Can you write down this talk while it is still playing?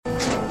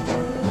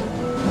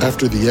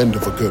After the end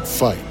of a good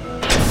fight,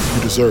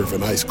 you deserve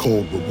an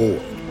ice-cold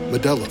reward.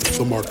 Modelo is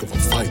the mark of a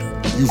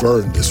fighter. You've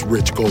earned this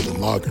rich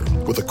golden lager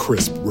with a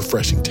crisp,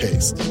 refreshing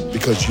taste.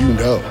 Because you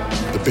know,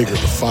 the bigger the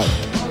fight,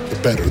 the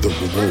better the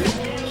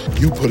reward.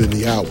 You put in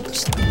the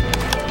hours,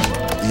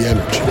 the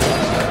energy,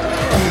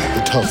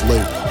 the tough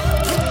labor.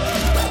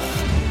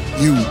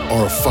 You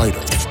are a fighter,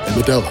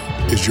 and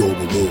Modelo is your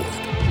reward.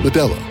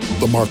 Modelo,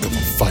 the mark of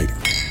a fighter.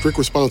 Drink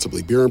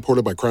responsibly. Beer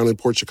imported by Crown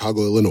Imports,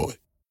 Chicago, Illinois.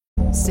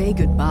 Say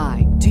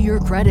goodbye to your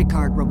credit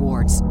card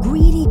rewards.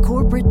 Greedy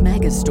corporate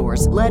mega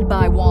stores, led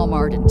by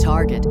Walmart and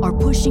Target, are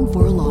pushing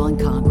for a law in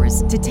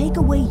Congress to take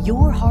away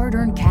your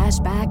hard-earned cash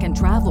back and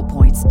travel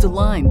points to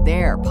line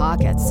their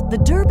pockets. The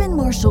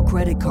Durbin-Marshall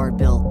credit card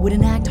bill would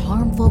enact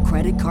harmful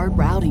credit card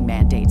routing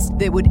mandates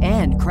that would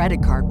end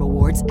credit card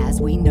rewards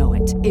as we know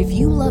it. If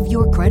you love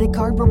your credit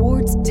card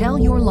rewards, tell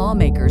your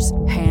lawmakers,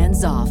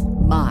 hands off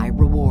my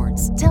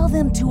rewards. Tell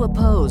them to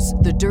oppose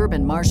the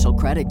Durbin-Marshall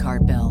credit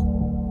card bill.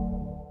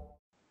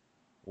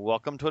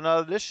 Welcome to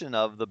another edition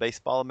of the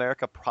Baseball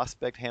America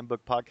Prospect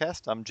Handbook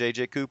Podcast. I'm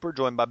J.J. Cooper,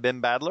 joined by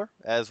Ben Badler,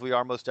 as we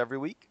are most every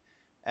week.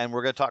 And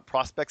we're going to talk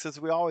prospects as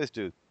we always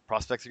do.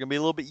 Prospects are going to be a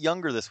little bit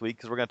younger this week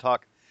because we're going to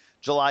talk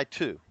July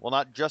 2. Well,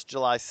 not just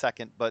July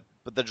 2nd, but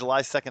the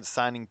July 2nd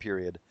signing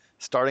period.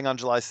 Starting on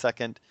July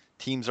 2nd,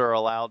 teams are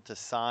allowed to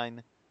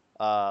sign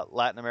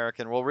Latin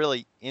American, well,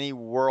 really any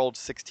world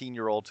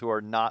 16-year-olds who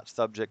are not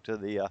subject to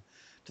the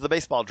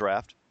baseball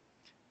draft.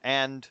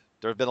 And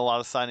there have been a lot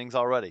of signings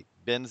already.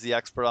 Ben's the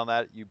expert on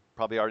that. You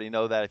probably already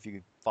know that if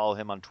you follow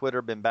him on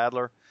Twitter, Ben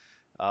Badler,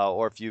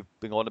 or if you've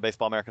been going to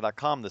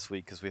baseballamerica.com this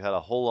week because we've had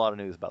a whole lot of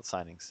news about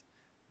signings.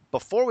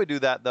 Before we do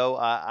that, though,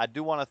 I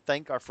do want to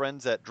thank our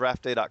friends at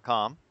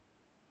draftday.com.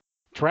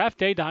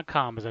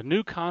 Draftday.com is a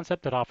new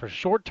concept that offers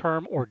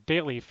short-term or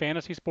daily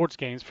fantasy sports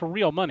games for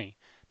real money.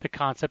 The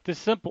concept is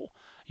simple.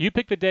 You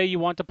pick the day you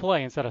want to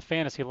play instead of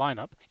fantasy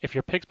lineup. If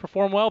your picks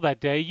perform well that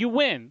day, you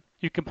win.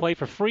 You can play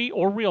for free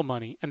or real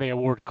money, and they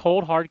award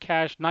cold hard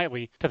cash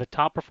nightly to the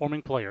top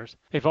performing players.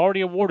 They've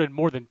already awarded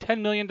more than $10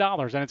 million,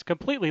 and it's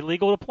completely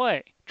legal to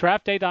play.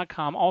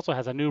 DraftDay.com also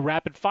has a new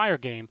rapid fire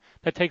game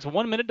that takes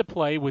 1 minute to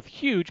play with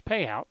huge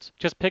payouts.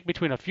 Just pick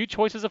between a few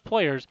choices of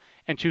players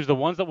and choose the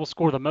ones that will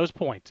score the most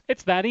points.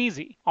 It's that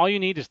easy. All you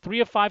need is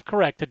 3 of 5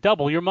 correct to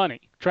double your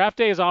money.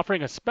 DraftDay is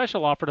offering a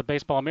special offer to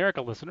Baseball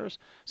America listeners,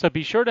 so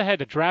be sure to head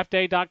to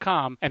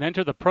DraftDay.com and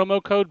enter the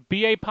promo code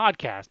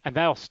BAPodcast, and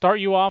that'll start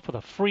you off with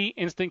a free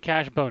instant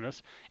cash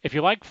bonus. If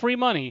you like free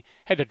money,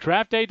 head to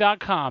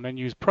DraftDay.com and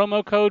use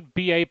promo code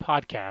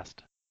BAPodcast.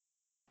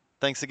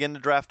 Thanks again to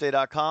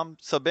draftday.com.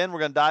 So, Ben, we're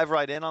going to dive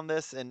right in on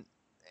this. And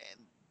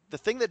the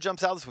thing that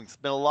jumps out this week, it's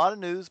been a lot of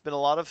news, been a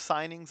lot of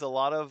signings. A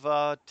lot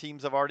of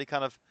teams have already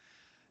kind of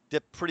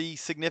dipped pretty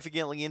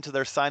significantly into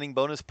their signing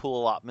bonus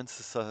pool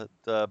allotments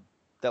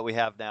that we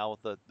have now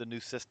with the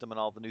new system and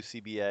all the new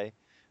CBA.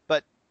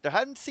 But there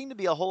hadn't seemed to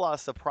be a whole lot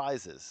of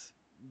surprises.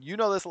 You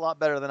know this a lot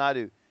better than I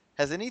do.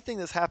 Has anything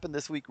that's happened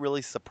this week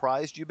really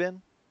surprised you,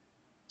 Ben?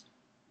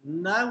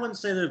 No, I wouldn't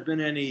say there have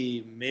been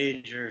any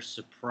major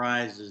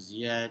surprises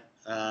yet.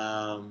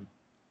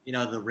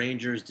 The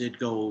Rangers did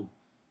go,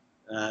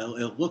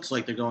 it looks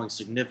like they're going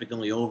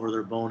significantly over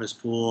their bonus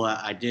pool.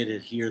 I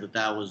did hear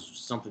that was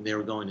something they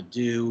were going to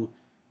do,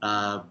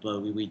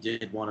 but we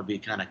did want to be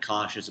kind of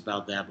cautious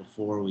about that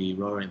before we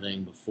wrote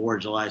anything before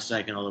July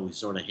 2nd, although we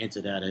sort of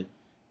hinted at it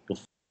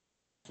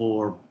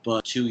before.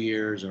 But 2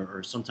 years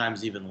or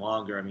sometimes even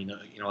longer. I mean,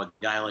 a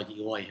guy like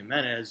Eloy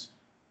Jimenez,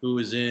 who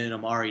was in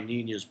Amari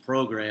Nina's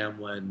program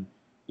when,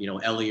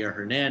 Elier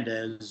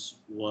Hernandez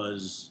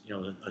was,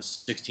 a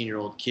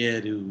 16-year-old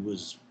kid who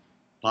was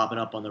popping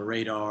up on the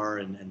radar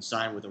and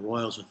signed with the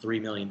Royals for $3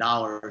 million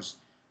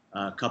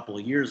a couple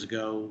of years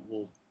ago.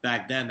 Well,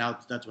 back then,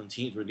 that's when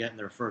teams were getting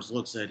their first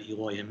looks at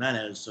Eloy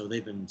Jimenez, so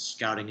they've been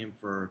scouting him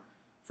for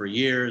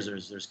years.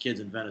 There's kids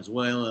in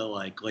Venezuela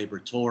like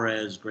Gleyber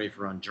Torres,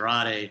 Grayfer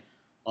Andrade,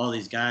 all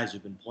these guys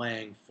who've been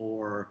playing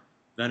for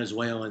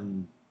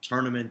Venezuelan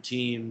tournament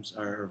teams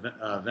or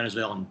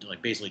Venezuelan,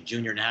 like basically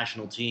junior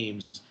national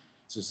teams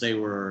since they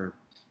were,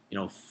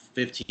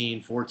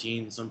 15,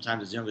 14,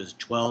 sometimes as young as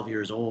 12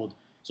 years old.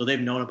 So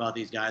they've known about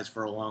these guys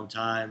for a long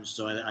time.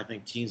 So I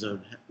think teams are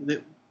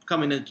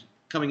coming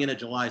in at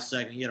July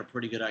 2nd. You had a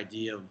pretty good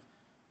idea of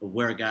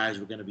where guys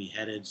were going to be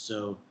headed.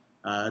 So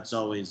it's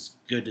always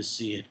good to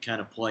see it kind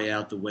of play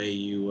out the way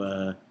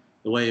you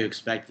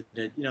expected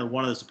it.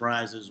 One of the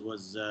surprises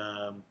was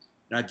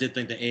I did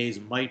think the A's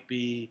might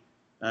be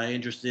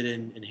interested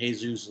in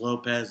Jesus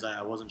Lopez.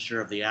 I wasn't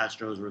sure if the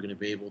Astros were going to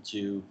be able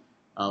to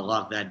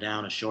lock that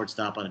down, a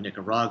shortstop out of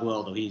Nicaragua,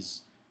 although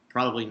he's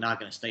probably not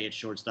going to stay at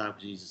shortstop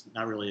because he's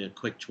not really a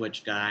quick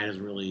twitch guy,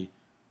 doesn't really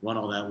run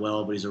all that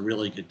well, but he's a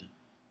really good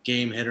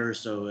game hitter.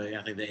 So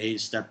I think the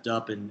A's stepped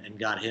up and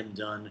got him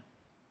done.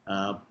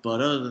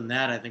 But other than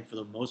that, I think for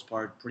the most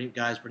part,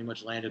 guys pretty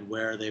much landed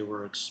where they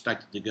were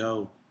expected to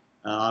go.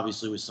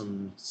 Obviously with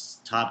some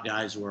top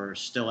guys who are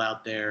still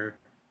out there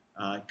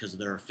because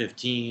they're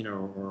 15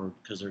 or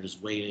because they're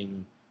just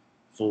waiting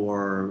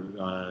for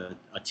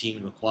a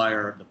team to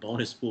acquire the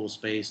bonus pool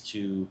space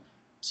to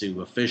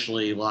to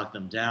officially lock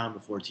them down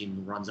before a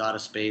team runs out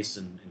of space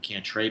and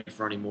can't trade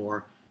for any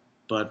more.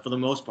 But for the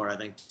most part, I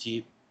think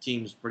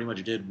teams pretty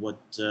much did what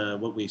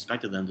we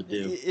expected them to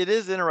do. It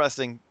is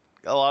interesting.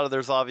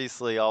 There's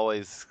obviously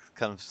always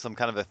kind of some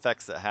kind of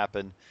effects that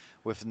happen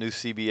with new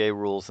CBA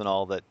rules and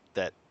all that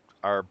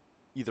are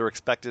either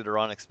expected or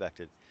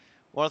unexpected.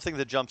 One of the things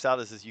that jumps out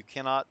is you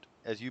cannot,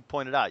 as you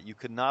pointed out, you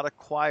could not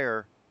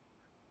acquire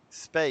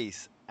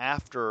space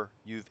after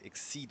you've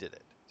exceeded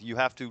it. You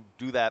have to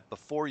do that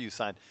before you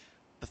sign.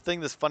 The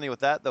thing that's funny with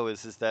that though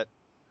is that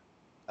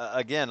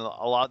again,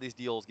 a lot of these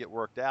deals get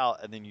worked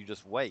out, and then you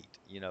just wait,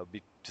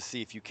 to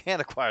see if you can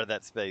acquire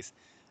that space.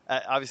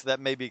 Obviously, that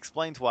maybe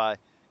explains why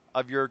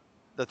of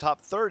the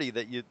top 30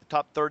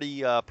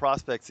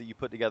 prospects that you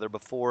put together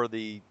before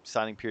the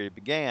signing period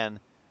began,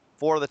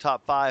 4 of the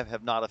top 5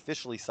 have not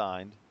officially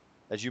signed.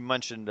 As you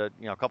mentioned, a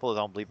couple of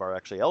them I don't believe are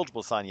actually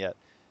eligible to sign yet.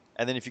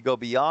 And then if you go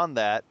beyond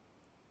that,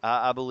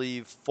 I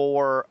believe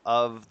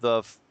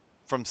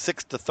from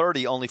 6 to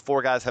 30, only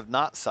 4 guys have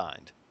not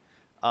signed.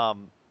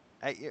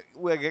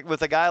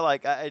 With a guy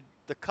like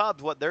the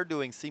Cubs, what they're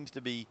doing seems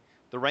to be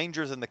the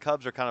Rangers and the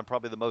Cubs are kind of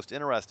probably the most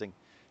interesting.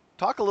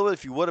 Talk a little bit,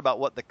 if you would, about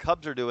what the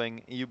Cubs are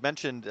doing. You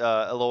mentioned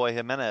Eloy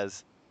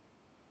Jimenez.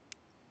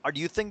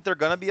 Do you think they're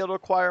going to be able to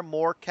acquire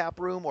more cap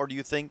room, or do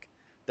you think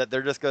that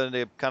they're just going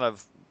to kind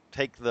of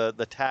take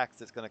the tax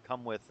that's going to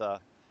come with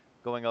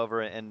going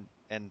over and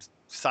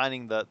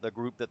signing the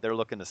group that they're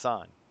looking to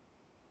sign?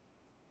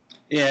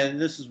 Yeah, and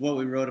this is what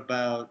we wrote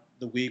about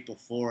the week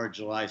before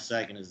July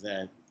 2nd, is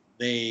that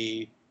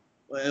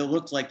it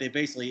looked like they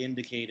basically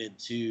indicated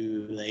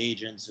to the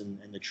agents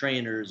and the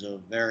trainers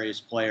of various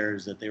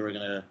players that they were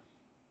going to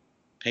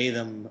pay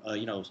them,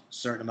 a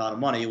certain amount of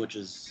money, which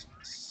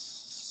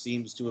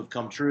seems to have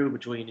come true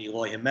between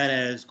Eloy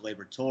Jimenez,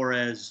 Gleyber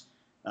Torres,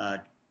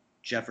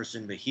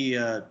 Jefferson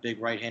Mejia, big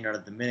right-hander out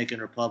of the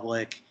Dominican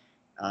Republic,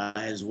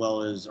 as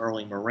well as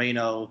Erling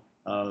Moreno,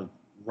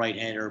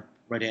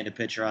 right-handed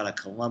pitcher out of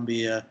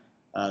Colombia,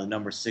 the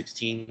number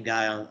 16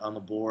 guy on the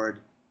board.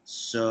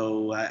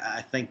 So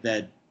I think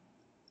that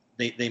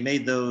they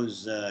made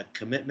those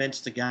commitments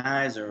to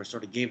guys, or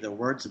sort of gave their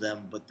word to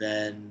them, but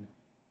then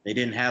they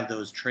didn't have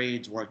those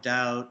trades worked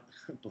out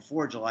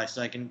before July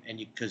 2nd, and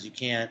because you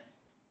can't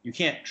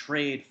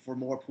trade for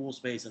more pool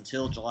space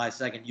until July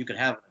 2nd. You could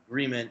have an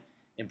agreement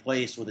in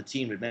place with a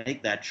team to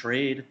make that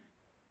trade,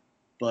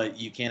 but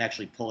you can't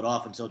actually pull it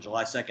off until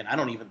July 2nd. I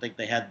don't think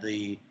they had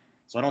the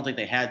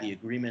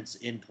agreements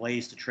in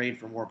place to trade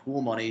for more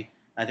pool money.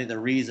 I think the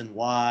reason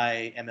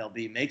why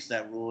MLB makes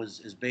that rule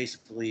is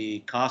basically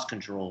cost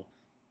control,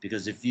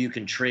 because if you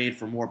can trade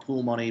for more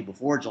pool money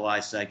before July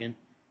 2nd,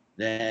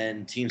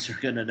 then teams are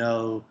going to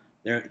know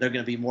they're going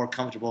to be more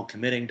comfortable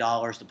committing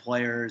dollars to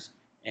players,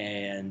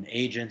 and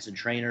agents and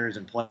trainers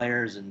and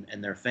players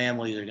and their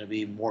families are going to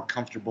be more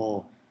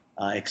comfortable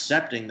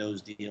accepting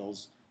those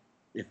deals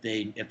if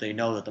they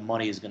know that the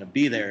money is going to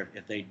be there.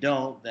 If they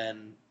don't,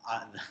 then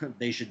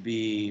they should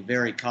be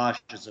very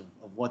cautious of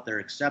what they're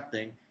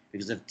accepting,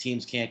 because if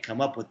teams can't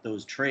come up with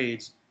those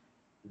trades,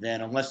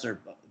 then unless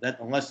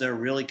they're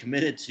really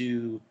committed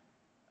to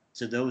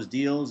those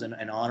deals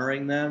and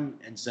honoring them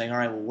and saying, all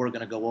right, well, we're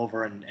going to go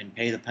over and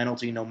pay the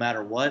penalty no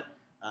matter what,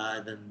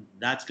 then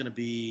that's going to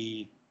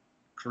be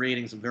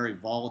creating some very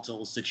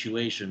volatile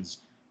situations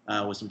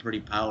with some pretty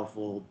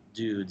powerful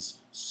dudes.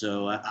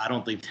 So I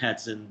don't think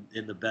that's in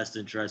the best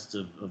interest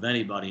of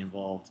anybody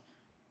involved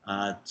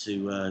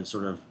to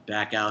sort of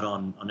back out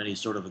on any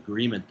sort of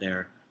agreement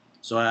there.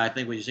 So I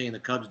think what you're seeing the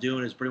Cubs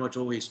doing is pretty much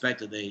what we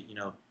expected. They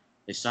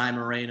signed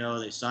Moreno,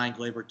 they signed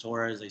Gleyber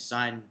Torres, they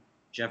signed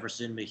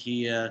Jefferson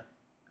Mejia,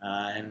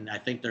 and I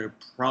think they're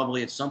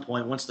probably at some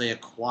point, once they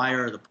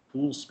acquire the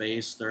pool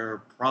space,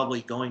 they're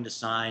probably going to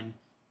sign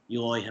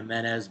Eloy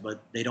Jimenez,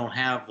 but they don't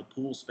have the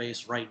pool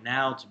space right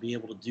now to be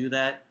able to do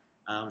that.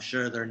 I'm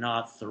sure they're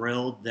not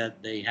thrilled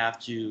that they have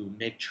to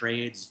make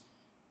trades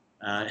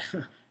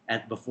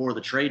before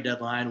the trade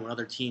deadline, when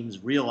other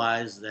teams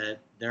realize that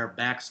their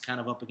back's kind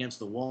of up against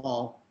the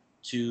wall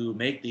to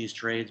make these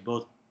trades,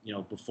 both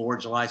before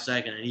July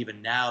 2nd and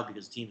even now,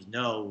 because teams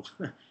know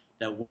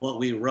that what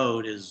we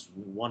wrote is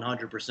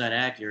 100%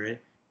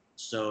 accurate.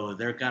 So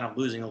they're kind of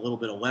losing a little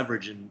bit of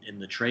leverage in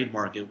the trade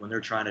market when they're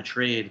trying to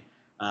trade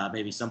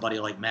maybe somebody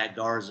like Matt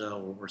Garza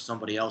or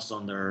somebody else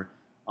on their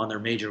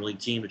major league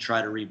team to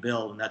try to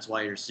rebuild. And that's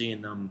why you're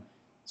seeing them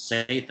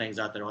say things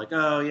out there like,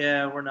 oh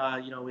yeah, we're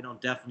not, we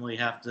don't definitely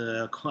have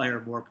to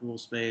acquire more pool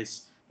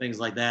space, things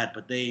like that.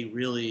 But they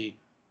really,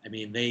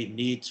 they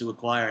need to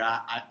acquire.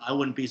 I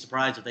wouldn't be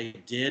surprised if they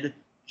did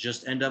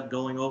just end up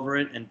going over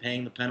it and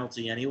paying the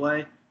penalty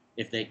anyway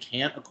if they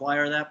can't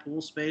acquire that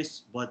pool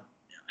space. But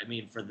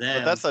for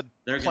them, but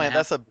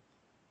that's a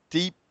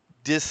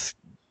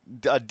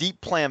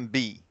deep plan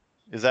B.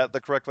 Is that the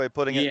correct way of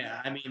putting it?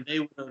 Yeah,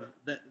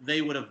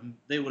 they would have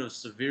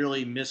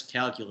severely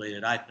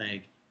miscalculated, I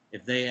think,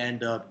 if they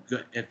end up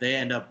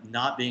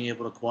not being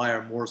able to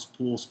acquire more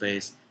pool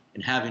space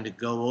and having to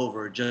go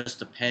over just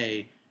to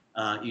pay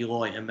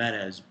Eloy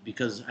Jimenez,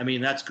 because I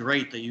mean that's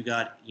great that you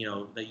got,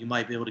 that you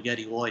might be able to get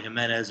Eloy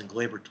Jimenez and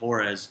Gleyber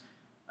Torres.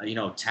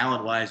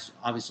 Talent-wise,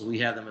 obviously we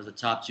have them as the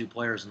top two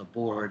players on the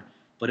board.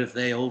 But if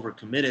they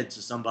overcommitted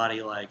to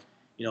somebody like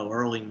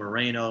Erling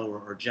Moreno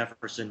or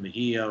Jefferson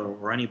Mejia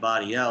or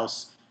anybody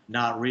else,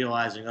 not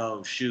realizing,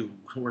 oh shoot,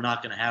 we're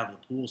not going to have the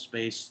pool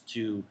space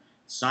to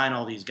sign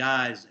all these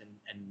guys,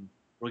 and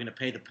we're going to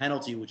pay the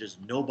penalty, which is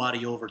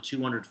nobody over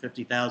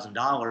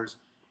 $250,000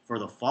 for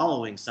the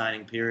following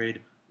signing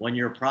period, when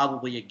you're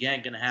probably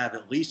again going to have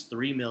at least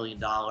 $3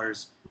 million,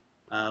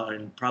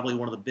 and probably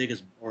one of the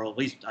biggest, or at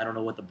least I don't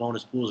know what the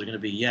bonus pools are going to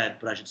be yet,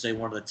 but I should say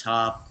one of the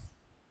top,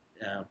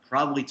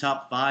 probably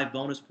top 5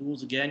 bonus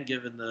pools again,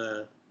 given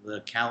the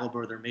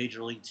caliber of their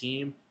major league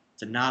team.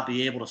 To not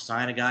be able to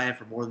sign a guy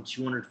for more than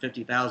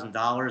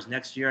 $250,000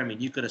 next year, I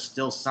mean, you could have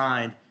still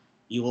signed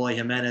Eloy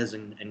Jimenez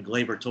and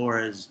Gleyber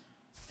Torres,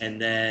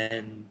 and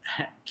then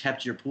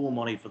kept your pool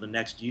money for the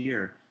next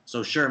year.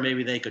 So sure,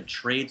 maybe they could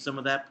trade some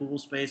of that pool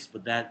space,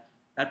 but that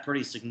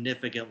pretty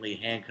significantly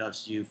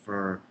handcuffs you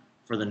for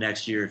the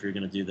next year if you're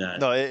going to do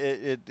that. No,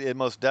 it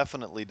most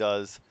definitely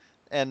does.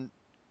 And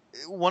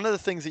one of the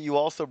things that you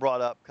also brought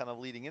up, kind of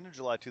leading into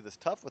July 2, that's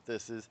tough with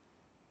this is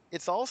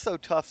it's also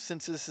tough,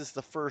 since this is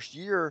the first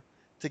year,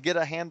 to get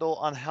a handle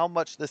on how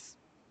much this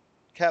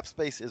cap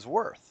space is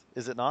worth.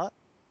 Is it not?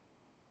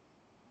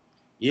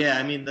 Yeah,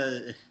 I mean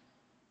the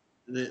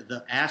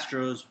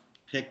Astros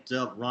picked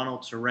up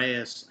Ronald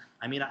Torreyes.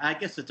 I mean, I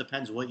guess it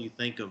depends what you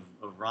think of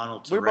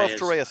Ronald Torreyes. We're both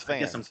Torreyes fans. I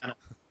guess I'm kind of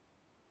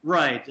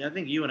right. I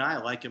think you and I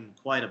like him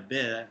quite a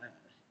bit.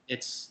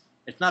 It's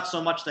not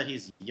so much that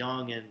he's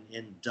young and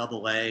in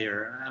Double-A,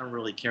 or I don't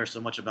really care so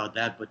much about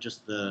that, but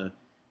just the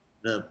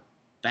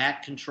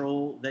bat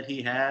control that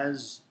he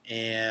has,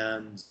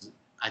 and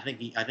I think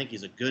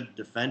he's a good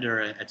defender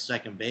at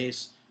second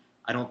base.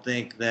 I don't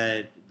think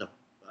that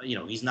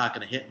he's not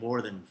going to hit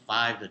more than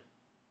 5 to,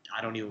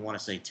 I don't even want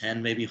to say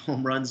 10 maybe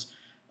home runs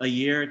a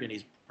year, and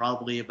he's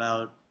probably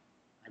about,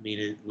 I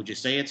mean, would you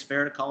say it's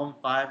fair to call him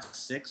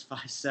 5'6",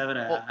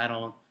 5'7"? Well, I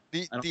don't.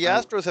 The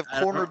Astros have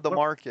cornered the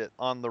market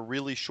on the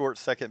really short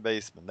second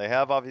baseman. They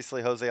have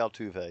obviously Jose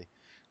Altuve.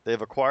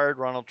 They've acquired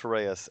Ronald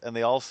Torreyes, and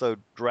they also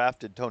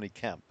drafted Tony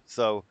Kemp.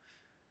 So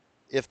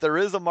if there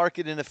is a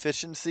market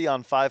inefficiency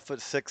on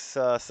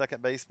 5'6"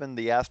 second baseman,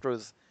 the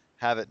Astros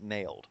have it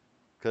nailed,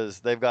 because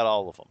they've got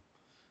all of them.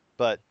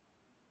 But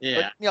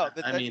yeah,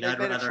 they made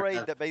a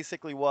trade that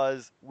basically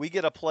was, we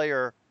get a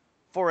player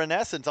for, in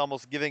essence,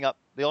 almost giving up.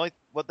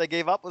 What they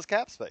gave up was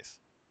cap space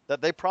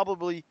that they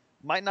probably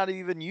might not have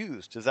even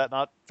used. Is that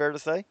not fair to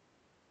say?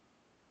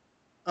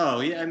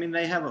 Oh yeah, I mean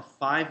they have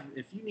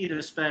if you need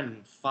to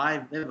spend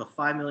they have a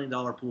 $5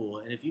 million pool,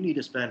 and if you need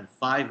to spend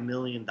 $5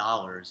 million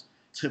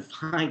to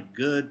find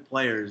good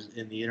players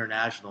in the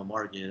international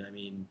market, I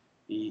mean,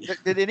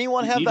 did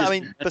anyone have? I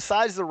mean,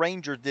 besides the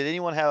Rangers, did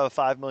anyone have a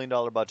 $5 million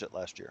budget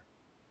last year?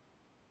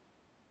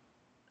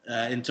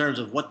 In terms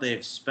of what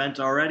they've spent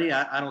already,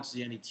 I don't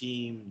see any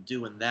team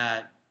doing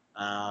that.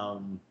 I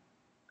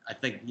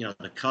think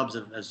the Cubs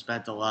have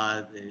spent a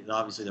lot.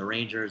 Obviously, the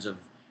Rangers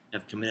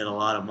have committed a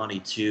lot of money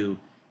too.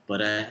 But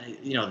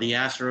the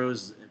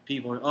Astros,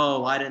 people are,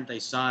 why didn't they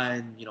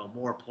sign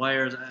more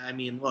players? I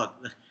mean, look,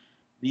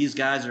 these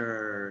guys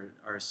are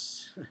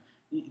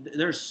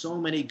there's so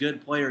many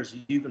good players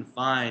you can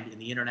find in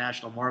the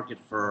international market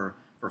for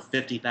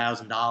 $50,000,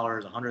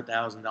 $100,000,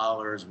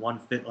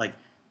 $150,000. Like,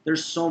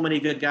 there's so many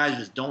good guys who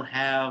just don't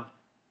have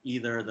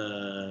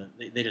either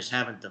they just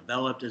haven't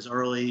developed as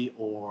early,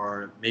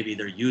 or maybe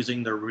they're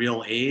using their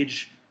real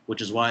age,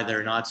 which is why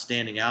they're not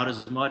standing out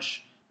as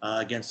much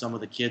against some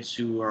of the kids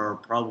who are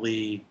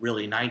probably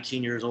really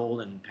 19 years old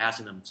and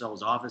passing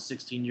themselves off as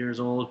 16 years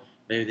old.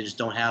 Maybe they just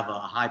don't have a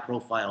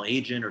high-profile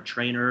agent or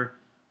trainer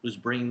who's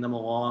bringing them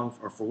along,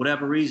 or for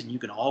whatever reason, you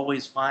can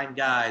always find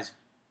guys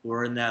who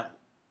are in that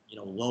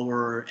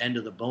lower end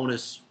of the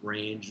bonus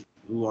range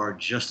who are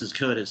just as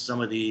good as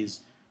some of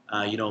these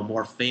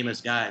more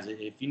famous guys.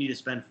 If you need to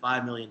spend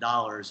 $5 million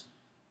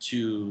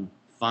to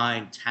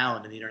find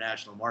talent in the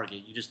international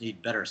market, you just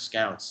need better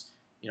scouts.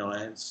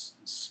 And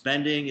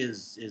spending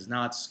is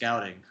not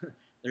scouting.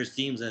 There's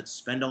teams that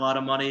spend a lot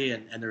of money,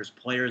 and there's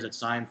players that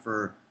sign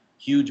for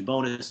huge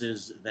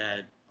bonuses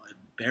that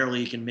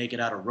barely can make it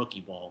out of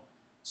rookie ball.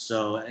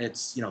 So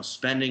it's,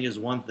 spending is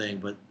one thing,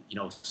 but,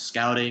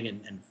 scouting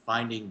and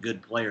finding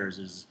good players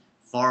is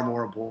far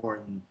more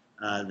important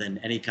than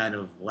any kind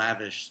of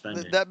lavish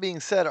spending. That being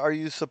said,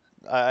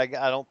 I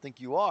don't think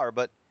you are,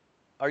 but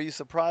are you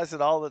surprised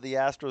at all that the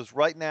Astros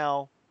right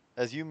now,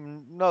 as you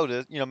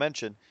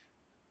mentioned,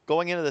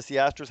 going into this, the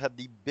Astros had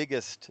the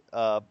biggest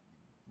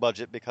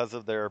budget because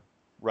of their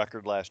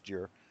record last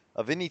year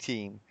of any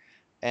team,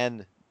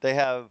 and they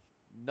have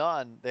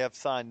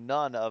signed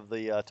none of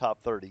the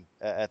top 30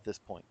 at this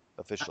point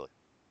officially.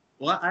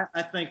 Well,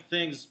 I think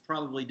things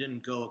probably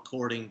didn't go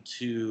according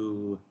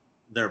to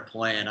their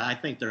plan. I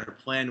think their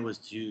plan was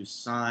to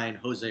sign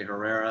Jose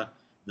Herrera,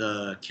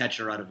 the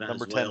catcher out of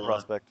Venezuela. Number 10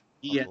 prospect.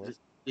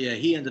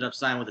 He ended up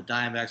signing with the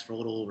Diamondbacks for a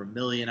little over $1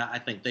 million. I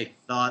think they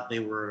thought they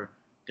were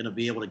going to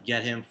be able to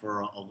get him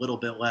for a little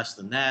bit less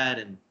than that.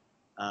 And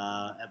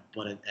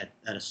but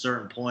at a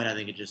certain point, I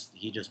think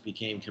he just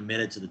became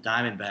committed to the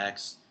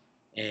Diamondbacks.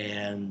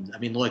 And I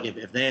mean, look,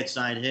 if they had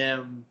signed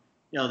him,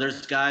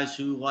 there's guys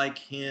who like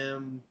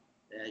him.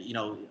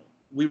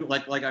 We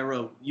like I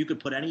wrote, you could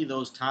put any of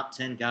those top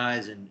 10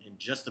 guys in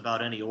just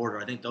about any order.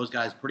 I think those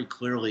guys pretty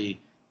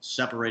clearly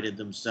separated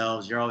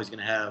themselves. You're always going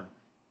to have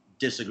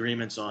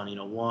disagreements on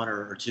one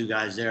or two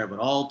guys there, but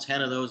all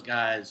 10 of those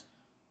guys,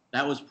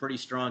 that was pretty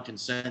strong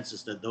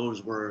consensus that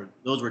those were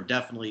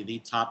definitely the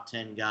top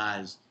 10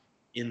 guys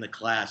in the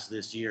class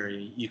this year.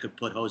 You could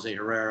put Jose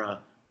Herrera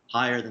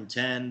higher than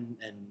 10,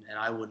 and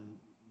I wouldn't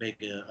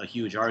make a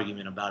huge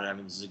argument about it. I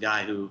mean, this is a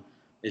guy who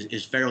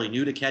is fairly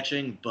new to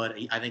catching, but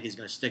I think he's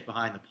going to stick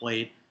behind the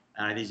plate,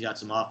 and I think he's got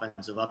some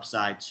offensive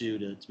upside too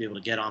to be able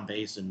to get on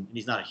base. And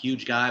he's not a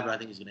huge guy, but I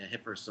think he's going to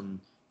hit for some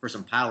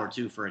power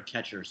too for a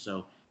catcher.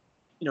 So,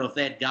 if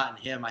they had gotten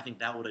him, I think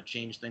that would have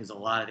changed things a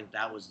lot. I think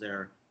that was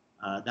their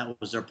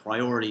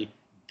priority.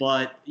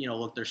 But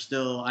look, I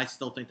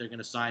still think they're going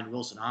to sign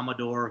Wilson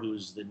Amador,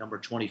 who's the number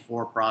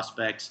 24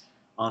 prospect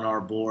on our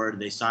board.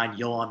 They signed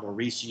Yohan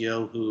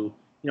Mauricio, who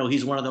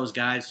he's one of those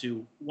guys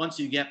who, once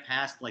you get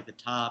past like the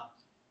top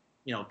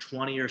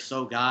 20 or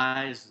so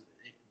guys,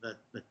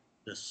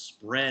 the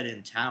spread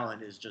in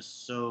talent is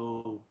just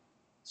so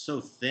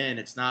thin.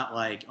 It's not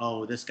like,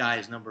 oh, this guy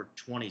is number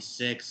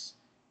 26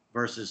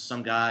 versus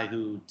some guy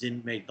who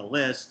didn't make the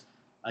list.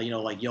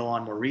 Like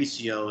Yohan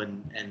Mauricio,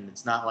 and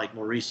it's not like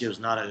Mauricio's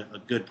not a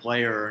good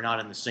player or not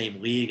in the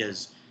same league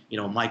as,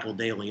 Michael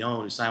De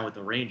Leon, who signed with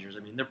the Rangers.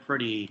 I mean, they're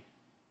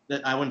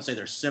I wouldn't say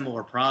they're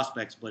similar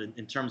prospects, but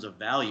in terms of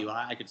value,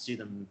 I could see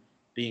them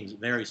being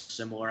very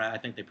similar. I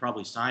think they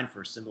probably signed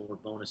for similar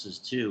bonuses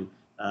too.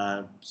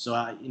 So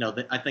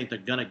I think they're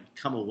going to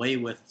come away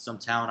with some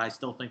talent. I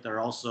still think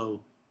they're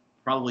also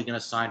probably going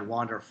to sign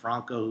Wander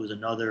Franco, who's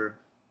another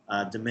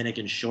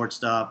Dominican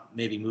shortstop,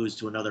 maybe moves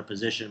to another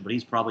position, but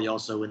he's probably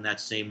also in that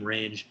same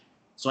range.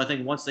 So I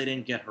think once they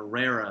didn't get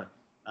Herrera,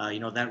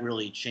 that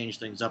really changed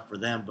things up for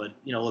them. But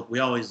look,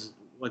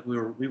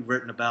 we've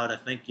written about, I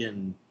think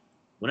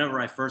whenever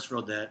I first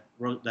wrote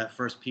that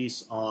first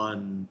piece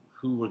on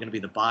who were going to be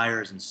the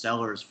buyers and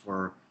sellers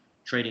for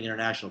trading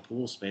international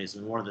pool space,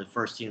 and one of the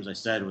first teams I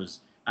said was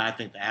I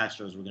think the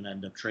Astros were going to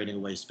end up trading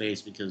away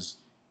space because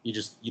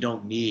you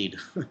don't need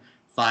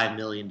 $5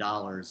 million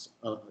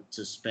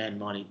to spend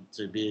money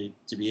to be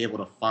able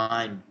to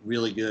find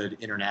really good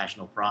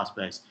international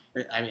prospects.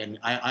 I mean,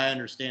 I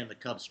understand the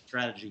Cubs'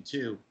 strategy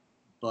too,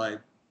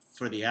 but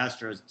for the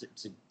Astros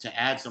to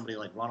add somebody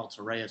like Ronald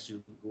Torreyes,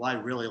 who I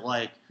really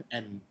like,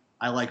 and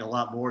I like a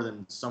lot more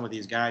than some of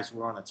these guys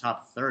who are on the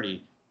top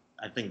 30,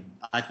 I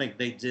think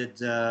they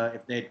did.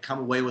 If they'd come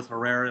away with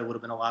Herrera, it would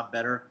have been a lot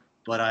better.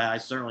 But I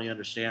certainly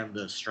understand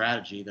the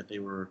strategy that they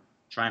were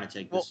trying to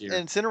take this year.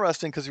 And it's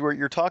interesting because what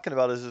you're talking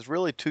about is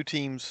really two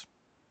teams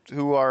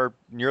who are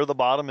near the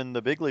bottom in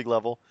the big league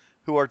level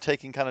who are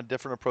taking kind of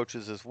different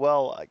approaches as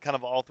well, kind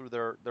of all through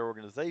their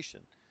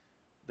organization.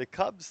 The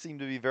Cubs seem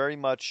to be very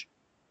much,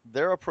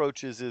 their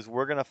approach is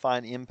we're going to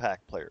find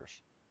impact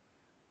players.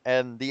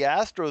 And the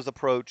Astros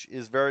approach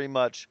is very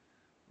much,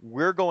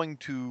 we're going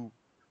to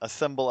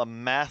assemble a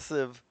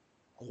massive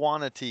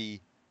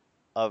quantity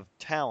of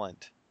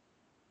talent,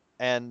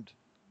 and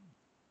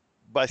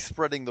by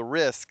spreading the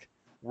risk,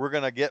 we're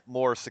going to get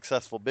more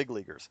successful big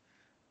leaguers.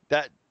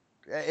 That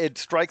it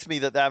strikes me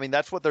that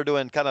that's what they're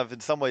doing. Kind of in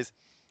some ways,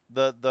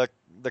 the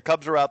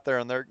Cubs are out there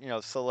and they're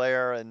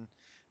Soler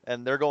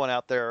and they're going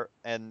out there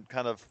and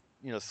kind of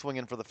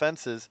swinging for the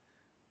fences.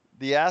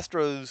 The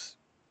Astros,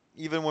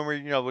 even when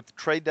we're with the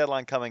trade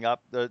deadline coming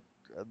up, the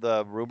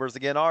rumors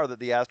again are that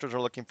the Astros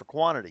are looking for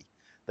quantity.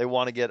 They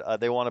want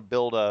to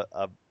build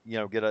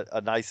get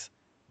a nice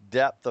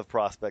depth of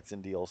prospects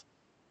in deals.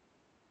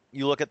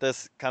 You look at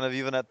this kind of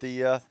even at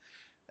the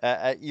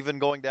even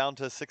going down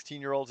to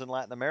 16-year-olds in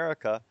Latin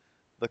America,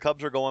 the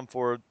Cubs are going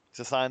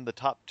to sign the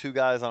top two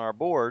guys on our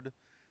board.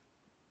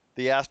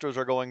 The Astros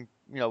are going,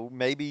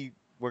 maybe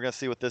we're going to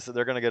see with this that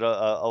they're going to get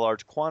a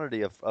large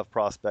quantity of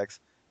prospects,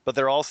 but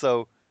they're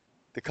also,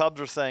 the Cubs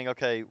are saying,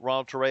 okay,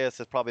 Ronald Torreyes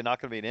is probably not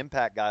going to be an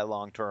impact guy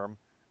long term.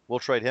 We'll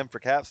trade him for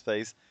cap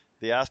space.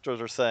 The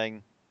Astros are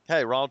saying,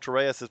 hey, Ronald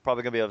Torreyes is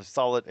probably going to be a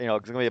solid,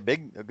 going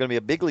to be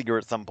a big leaguer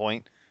at some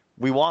point.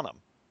 We want him.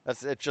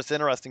 It's just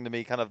interesting to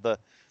me, kind of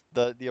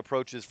the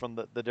approaches from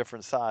the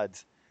different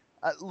sides.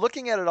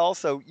 Looking at it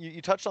also,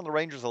 you touched on the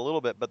Rangers a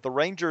little bit, but the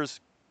Rangers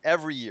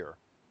every year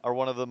are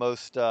one of the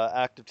most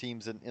active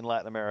teams in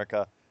Latin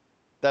America.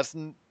 That's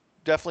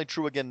definitely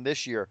true again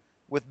this year.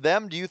 With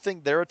them, do you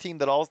think they're a team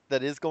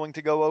that is going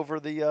to go over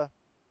the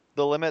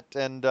limit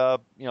and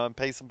and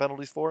pay some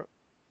penalties for it?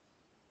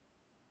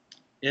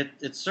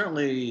 It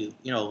certainly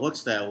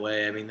looks that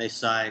way. I mean, they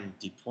signed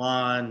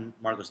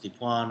Marcos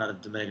Diplan out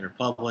of the Dominican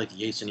Republic,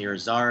 Jason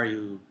Irizarry,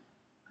 who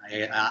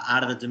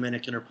out of the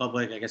Dominican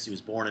Republic. I guess he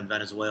was born in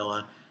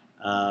Venezuela.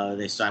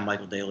 They signed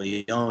Michael De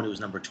Leon, who was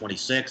number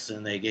 26,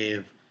 and they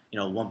gave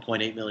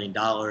 $1.8 million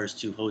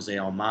to Jose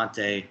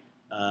Almonte,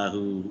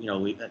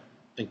 who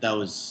I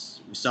think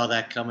we saw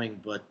that coming,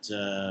 but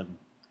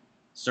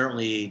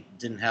certainly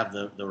didn't have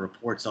the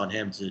reports on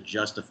him to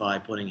justify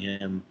putting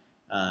him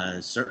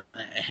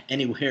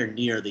anywhere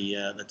near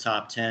the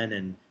top 10,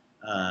 and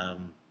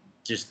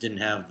just didn't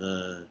have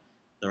the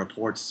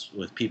reports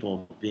with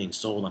people being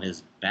sold on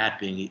his bat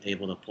being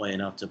able to play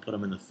enough to put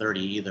him in the 30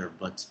 either.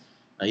 But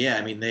yeah,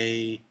 I mean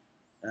they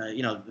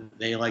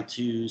like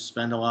to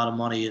spend a lot of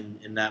money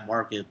in that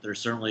market. They're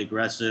certainly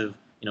aggressive.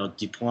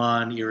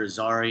 Duplan,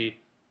 Irizarry.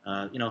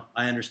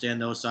 I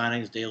understand those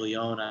signings. De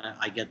Leon,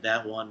 I get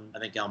that one. I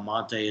think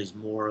Almonte is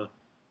more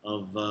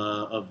of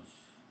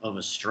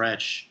a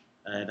stretch.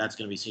 That's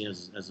going to be seen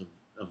as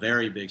a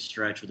very big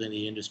stretch within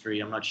the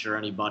industry. I'm not sure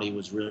anybody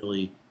was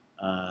really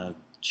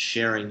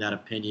sharing that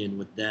opinion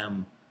with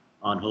them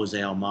on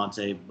Jose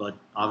Almonte, but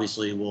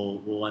obviously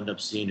we'll end up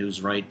seeing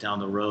who's right down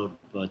the road.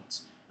 But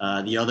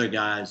the other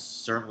guys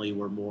certainly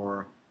were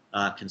more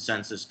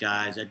consensus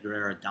guys.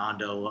 Edgar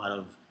Arredondo out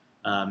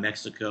of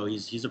Mexico,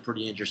 he's a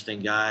pretty interesting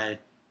guy.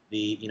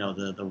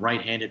 The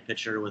right-handed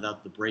pitcher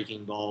without the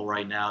breaking ball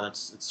right now,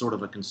 it's sort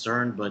of a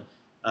concern, but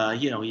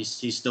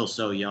he's still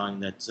so young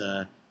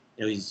that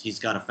he's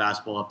got a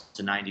fastball up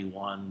to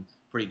 91,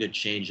 pretty good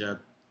changeup,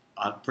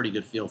 pretty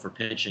good feel for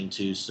pitching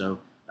too. So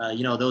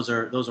those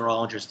are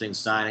all interesting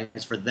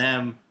signings for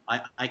them.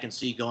 I can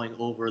see going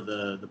over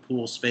the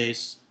pool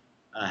space,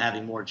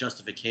 having more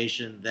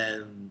justification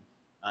than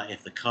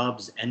if the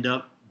Cubs end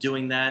up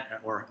doing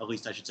that, or at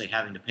least I should say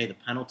having to pay the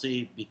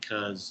penalty,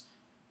 because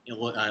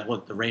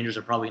look, the Rangers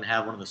are probably going to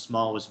have one of the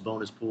smallest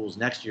bonus pools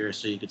next year.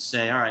 So you could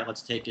say, all right,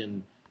 let's take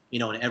an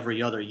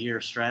every other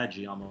year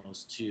strategy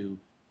almost to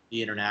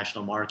the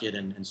international market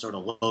and sort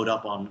of load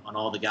up on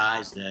all the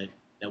guys that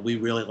we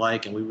really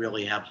like and we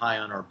really have high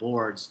on our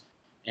boards,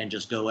 and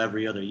just go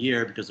every other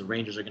year, because the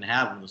Rangers are going to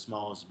have one of the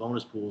smallest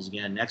bonus pools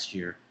again next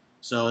year.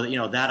 So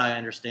that I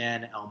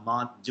understand.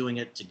 Almonte doing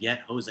it to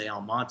get Jose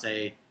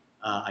Almonte,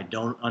 I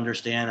don't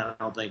understand. I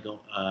don't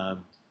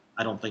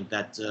think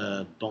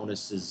that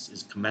bonus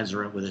is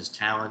commensurate with his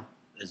talent,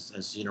 as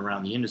seen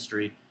around the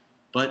industry.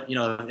 But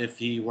if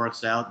he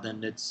works out,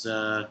 then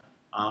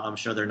I'm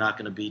sure they're not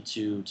going to be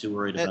too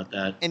worried about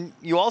that. And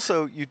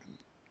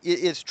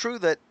it's true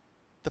that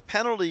the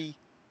penalty,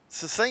 it's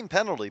the same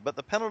penalty, but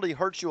the penalty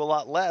hurts you a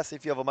lot less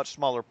if you have a much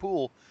smaller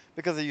pool,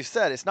 because as you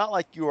said, it's not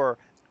like you're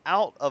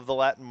out of the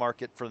Latin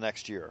market for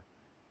next year.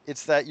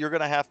 It's that you're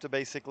going to have to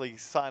basically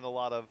sign a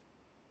lot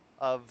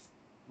of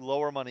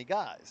lower money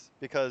guys,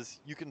 because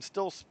you can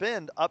still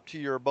spend up to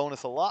your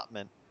bonus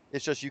allotment.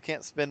 It's just you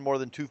can't spend more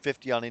than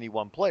 $250 on any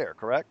one player,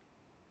 correct?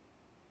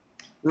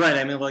 Right.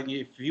 I mean, like,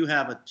 if you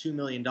have a $2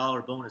 million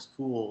bonus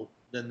pool,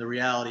 then the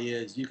reality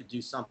is you could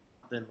do something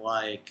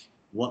like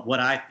what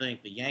I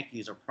think the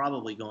Yankees are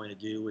probably going to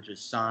do, which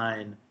is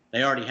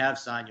they already have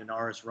signed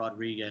Yonaris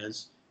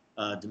Rodriguez,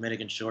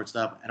 Dominican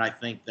shortstop, and I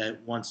think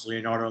that once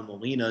Leonardo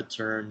Molina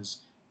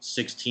turns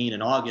 16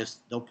 in August,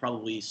 they'll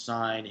probably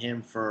sign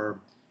him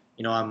for,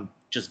 I'm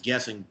just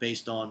guessing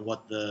based on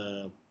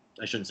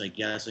I shouldn't say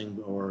guessing,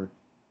 or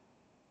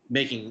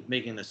making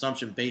an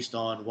assumption based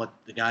on what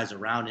the guys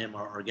around him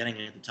are getting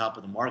at the top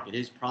of the market.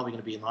 He's probably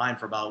going to be in line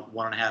for about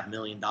 $1.5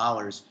 million.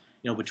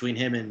 Between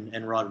him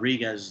and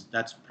Rodriguez,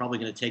 that's probably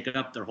going to take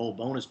up their whole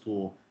bonus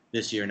pool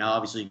this year. Now,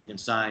 obviously, you can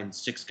sign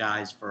 6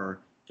 guys for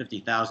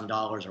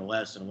 $50,000 or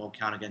less, and it won't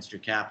count against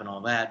your cap and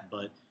all that.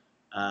 But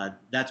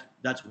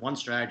that's one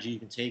strategy you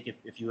can take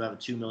if you have a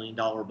 $2 million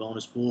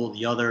bonus pool.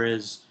 The other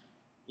is,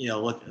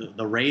 look,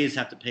 the Rays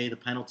have to pay the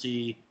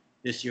penalty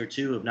this year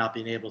too of not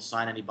being able to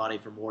sign anybody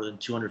for more than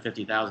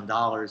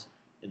 $250,000.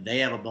 And they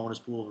have a bonus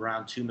pool of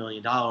around $2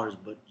 million,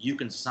 but you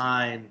can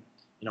sign,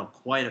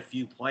 quite a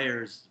few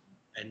players.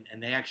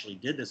 And they actually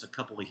did this a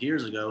couple of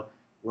years ago,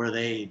 where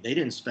they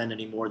didn't spend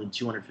any more than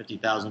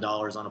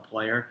 $250,000 on a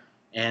player,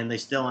 and they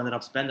still ended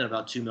up spending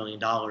about $2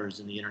 million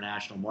in the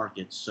international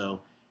market.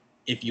 So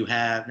if you're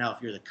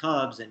the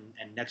Cubs and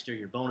next year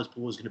your bonus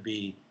pool is going to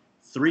be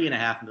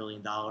 $3.5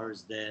 million,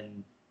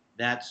 then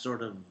that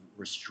sort of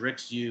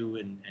restricts you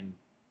and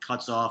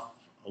cuts off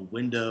a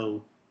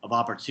window of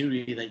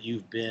opportunity that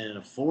you've been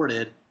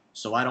afforded.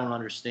 So I don't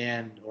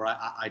understand, or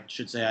I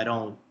should say I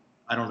don't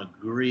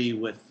agree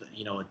with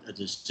a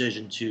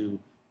decision to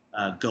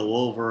go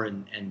over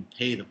and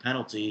pay the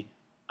penalty.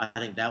 I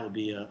think that would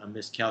be a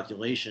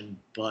miscalculation.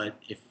 But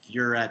if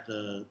you're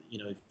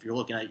if you're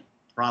looking at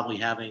probably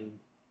having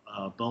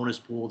a bonus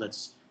pool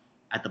that's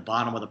at the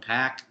bottom of the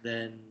pack,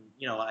 then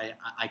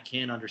I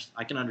can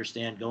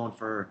understand going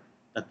for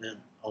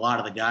a lot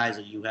of the guys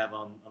that you have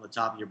on the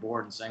top of your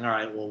board and saying, all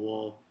right, well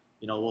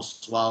we'll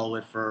swallow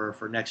it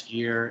for next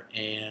year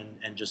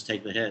and just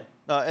take the hit.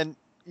 And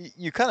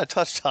you kind of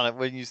touched on it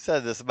when you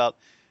said this about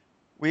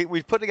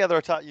we put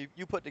together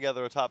you put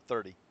together a top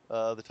 30,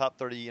 the top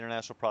 30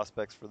 international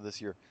prospects for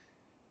this year.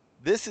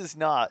 This is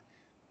not,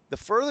 the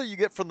further you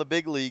get from the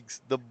big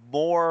leagues, the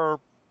more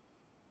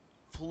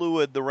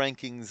fluid the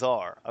rankings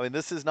are. I mean,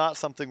 this is not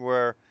something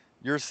where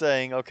you're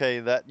saying, okay,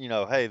 that,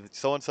 hey,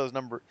 so-and-so's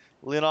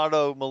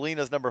Leonardo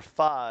Molina's number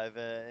 5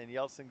 and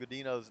Yeltsin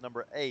Godino's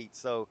number 8.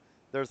 So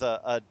there's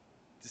a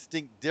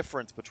distinct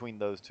difference between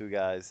those two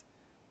guys.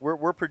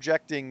 We're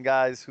projecting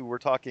guys who we're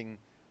talking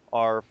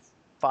are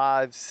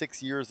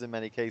 5-6 years in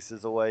many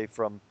cases away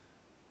from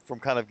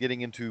kind of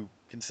getting into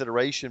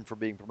consideration for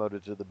being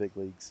promoted to the big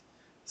leagues.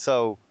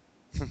 So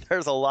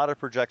there's a lot of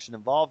projection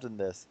involved in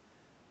this,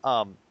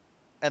 and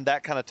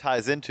that kind of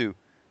ties into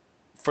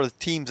for the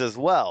teams as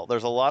well.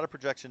 There's a lot of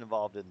projection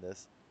involved in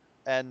this,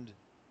 and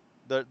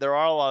there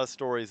are a lot of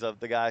stories of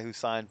the guy who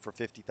signed for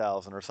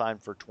 50,000 or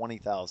signed for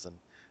 20,000,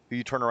 who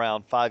you turn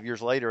around 5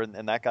 years later,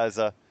 and that guy's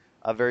a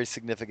very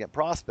significant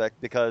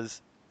prospect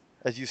because,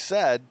 as you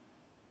said,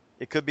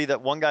 it could be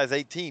that one guy's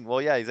 18.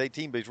 Well, yeah, he's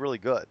 18, but he's really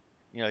good.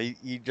 You know,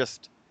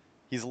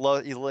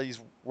 he's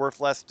worth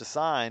less to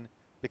sign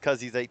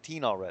because he's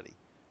 18 already.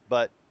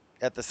 But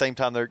at the same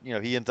time,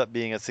 he ends up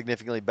being a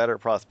significantly better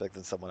prospect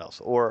than someone else.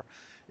 Or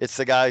it's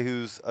the guy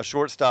who's a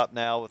shortstop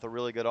now with a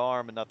really good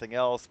arm and nothing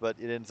else, but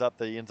he ends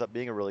up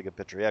being a really good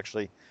pitcher. He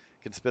actually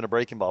can spin a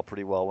breaking ball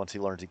pretty well once he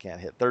learns he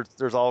can't hit.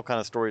 There's all kind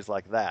of stories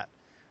like that.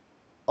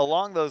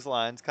 Along those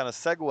lines, kind of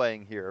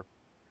segueing here,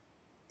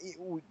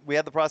 we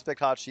had the prospect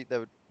hot sheet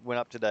that went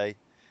up today,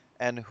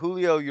 and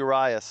Julio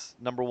Urias,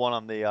 number one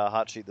on the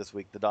hot sheet this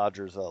week, the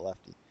Dodgers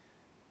lefty.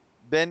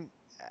 Ben,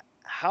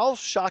 how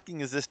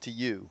shocking is this to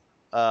you?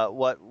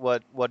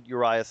 What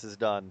Urias has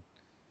done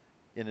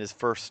in his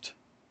first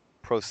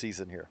pro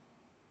season here?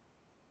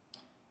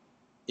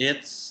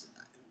 It's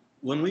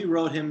when we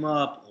wrote him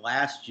up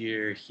last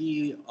year,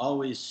 he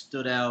always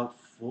stood out.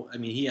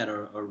 He had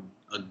a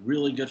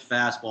really good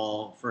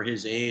fastball for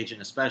his age,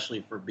 and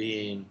especially for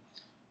being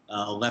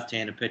a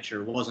left-handed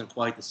pitcher. It wasn't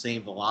quite the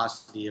same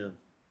velocity of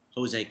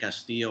Jose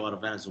Castillo out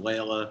of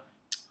Venezuela,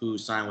 who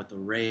signed with the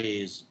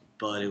Rays,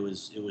 but it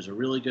was a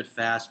really good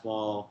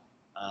fastball,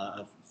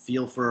 a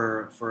feel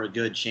for a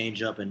good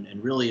changeup,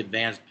 and really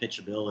advanced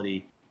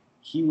pitchability.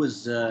 He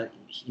was,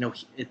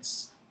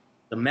 it's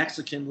the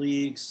Mexican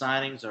League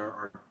signings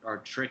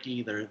are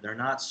tricky. They're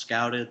not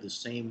scouted the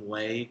same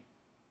way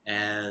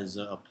as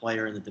a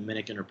player in the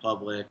Dominican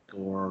Republic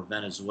or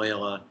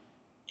Venezuela.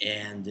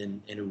 And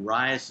in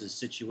Urias'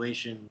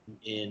 situation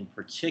in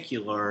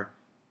particular,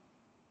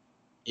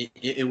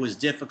 it was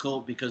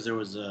difficult because there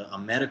was a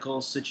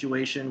medical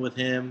situation with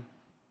him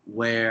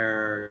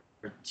where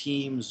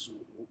teams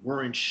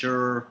weren't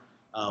sure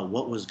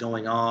what was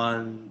going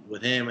on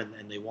with him,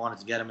 and they wanted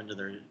to get him into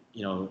their,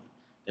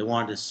 they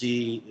wanted him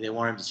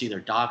to see their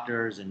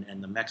doctors,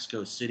 and the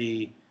Mexico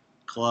City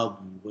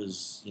club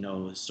was,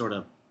 sort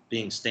of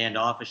being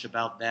standoffish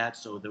about that.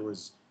 So there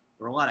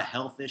were a lot of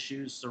health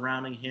issues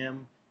surrounding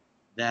him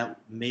that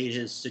made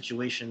his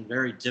situation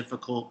very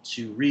difficult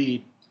to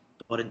read.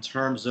 But in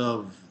terms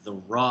of the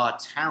raw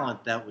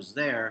talent that was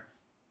there,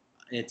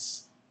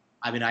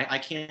 I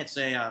can't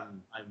say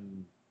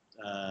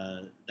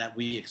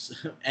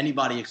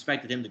anybody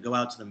expected him to go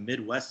out to the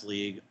Midwest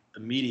League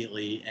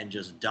immediately and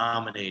just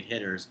dominate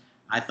hitters.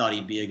 I thought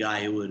he'd be a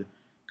guy who would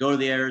go to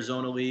the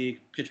Arizona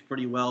League, pitch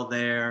pretty well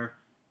there,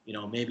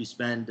 maybe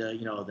spend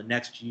the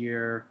next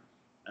year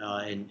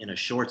in a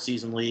short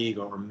season league,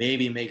 or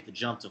maybe make the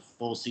jump to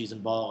full season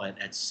ball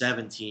at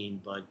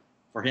 17. But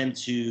for him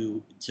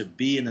to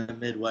be in the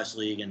Midwest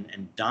League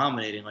and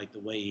dominating like the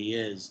way he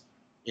is,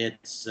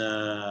 it's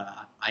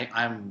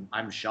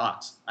I'm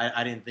shocked.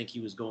 I didn't think he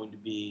was going to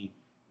be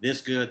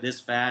this good,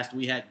 this fast.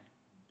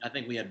 I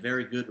think we had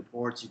very good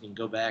reports. You can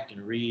go back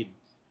and read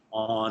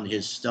on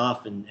his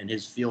stuff and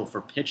his feel for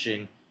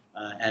pitching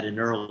at an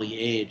early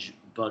age.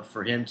 But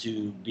for him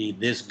to be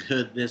this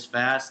good, this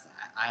fast,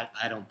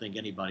 I don't think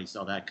anybody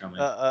saw that coming.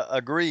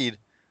 Agreed.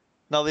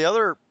 Now, the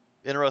other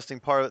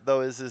interesting part of it,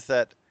 though, is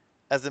that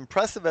as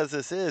impressive as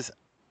this is,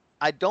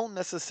 I don't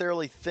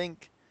necessarily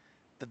think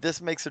that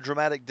this makes a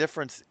dramatic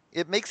difference.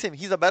 It makes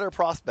he's a better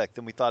prospect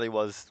than we thought he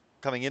was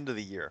coming into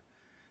the year.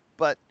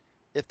 But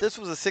if this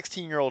was a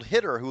 16-year-old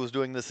hitter who was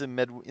doing this in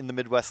the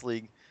Midwest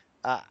League,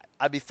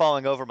 I'd be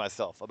falling over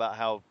myself about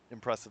how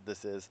impressive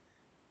this is.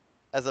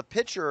 As a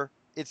pitcher,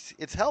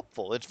 it's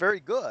helpful. It's very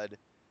good.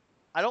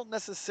 I don't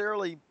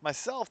necessarily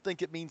myself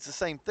think it means the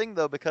same thing,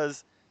 though,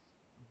 because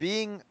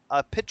being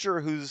a pitcher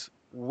who's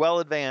well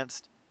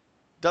advanced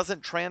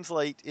doesn't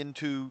translate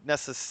into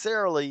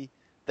necessarily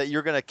that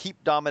you're going to keep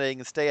dominating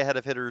and stay ahead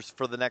of hitters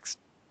for the next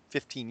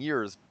 15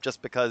 years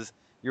just because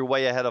you're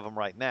way ahead of them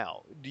right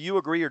now. Do you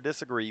agree or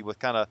disagree with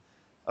kind of,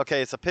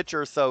 okay, it's a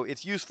pitcher, so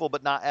it's useful,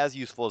 but not as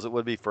useful as it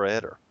would be for a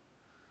hitter?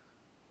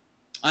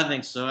 I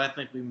think so. I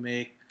think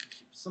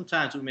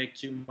sometimes we make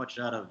too much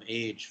out of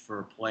age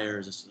for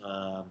players,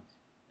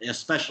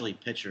 especially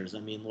pitchers. I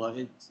mean,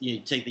 you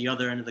take the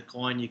other end of the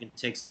coin. You can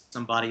take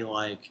somebody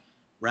like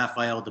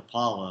Rafael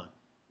DePaula.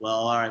 Well,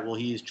 all right. Well,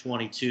 he's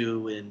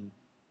 22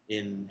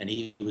 and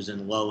he was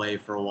in low A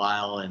for a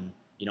while, and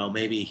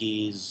maybe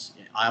he's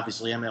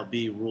obviously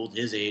MLB ruled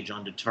his age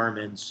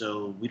undetermined,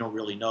 so we don't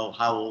really know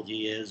how old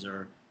he is.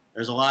 Or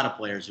there's a lot of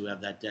players who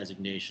have that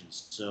designation.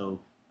 So,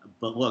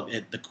 but look,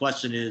 the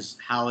question is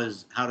how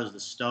does the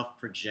stuff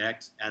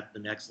project at the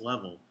next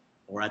level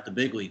or at the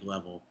big league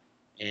level?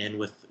 And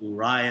with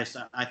Urias,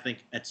 I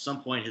think at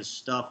some point his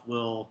stuff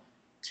will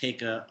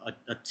take a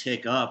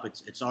tick up.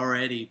 It's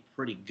already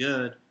pretty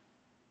good,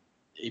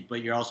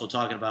 but you're also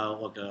talking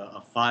about look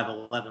a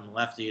 5'11"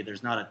 lefty.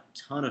 There's not a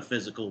ton of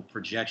physical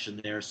projection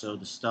there, so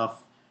the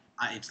stuff.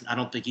 I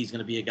don't think he's going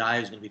to be a guy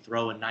who's going to be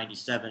throwing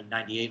 97,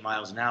 98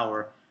 miles an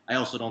hour. I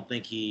also don't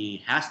think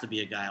he has to be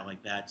a guy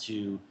like that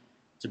to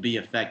be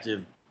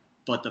effective.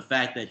 But the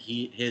fact that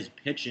his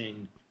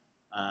pitching,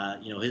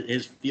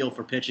 his feel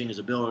for pitching, his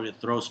ability to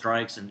throw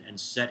strikes and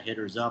set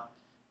hitters up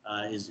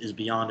is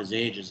beyond his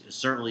age is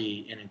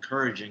certainly an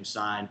encouraging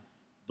sign.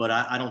 But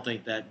I don't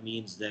think that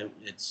means that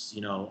it's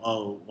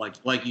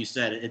like you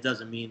said, it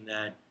doesn't mean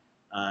that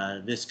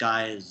this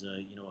guy is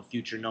a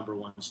future number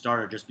one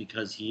starter just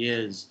because he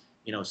is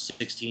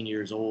 16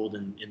 years old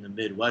and in the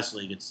Midwest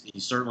League.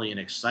 He's certainly an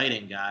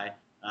exciting guy,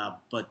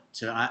 but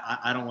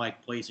I don't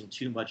like placing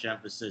too much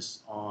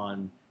emphasis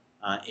on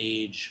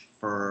age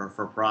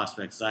for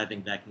prospects. I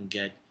think that can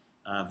get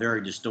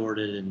very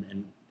distorted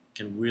and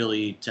can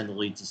really tend to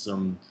lead to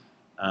some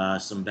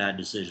bad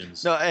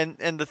decisions. No,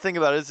 and the thing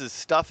about it is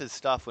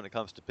stuff when it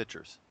comes to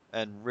pitchers,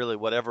 and really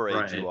whatever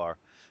age you are.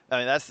 I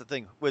mean, that's the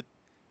thing with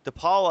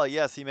DePaula.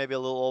 Yes, he may be a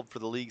little old for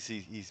the leagues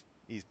he's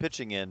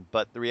pitching in,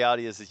 but the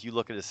reality is you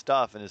look at his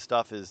stuff, and his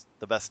stuff is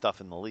the best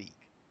stuff in the league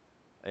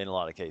in a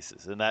lot of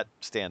cases, and that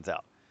stands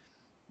out.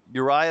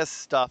 Uriah's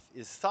stuff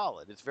is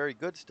solid. It's very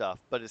good stuff,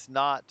 but it's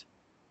not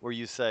where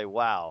you say,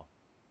 wow,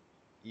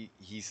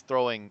 he's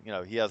throwing,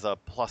 he has a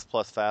plus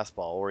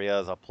fastball or he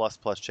has a plus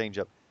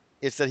changeup.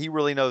 It's that he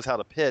really knows how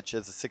to pitch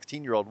as a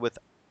 16-year-old with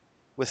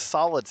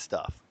solid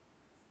stuff.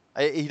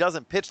 He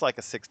doesn't pitch like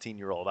a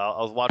 16-year-old. I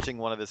was watching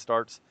one of his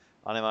starts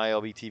on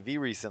MILB TV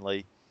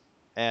recently,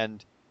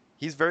 and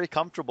he's very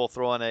comfortable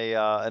throwing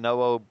an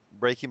 0-0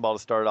 breaking ball to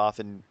start off.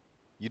 And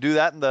you do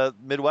that in the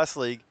Midwest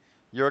League,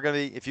 you're going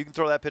to be, if you can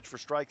throw that pitch for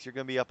strikes, you're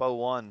going to be up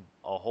 0-1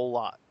 a whole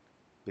lot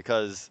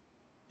because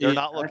they're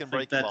not looking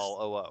breaking ball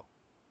 0-0.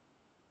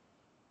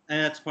 And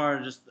that's part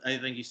of just, I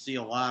think you see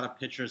a lot of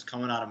pitchers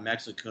coming out of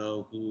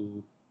Mexico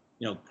who,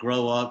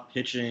 grow up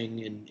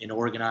pitching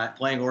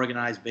playing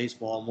organized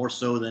baseball more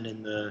so than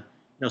in the,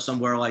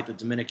 somewhere like the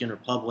Dominican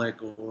Republic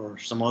or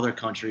some other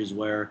countries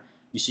where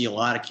you see a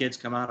lot of kids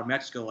come out of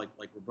Mexico, like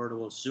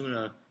Roberto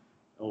Osuna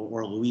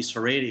or Luis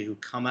Heredia, who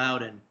come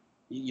out and,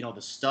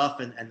 the stuff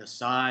and the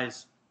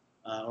size,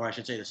 or I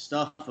should say the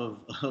stuff of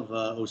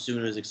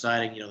Osuna is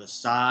exciting. The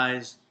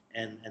size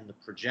and the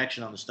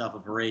projection on the stuff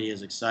of Heredia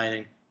is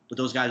exciting. But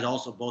those guys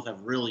also both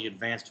have really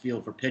advanced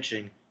feel for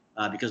pitching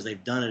because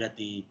they've done it at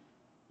the,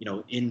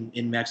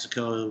 in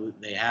Mexico.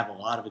 They have a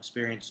lot of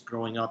experience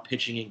growing up,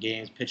 pitching in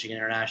games, pitching in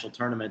international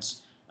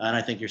tournaments. And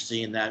I think you're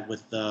seeing that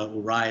with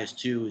Urias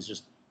too, is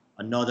just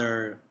a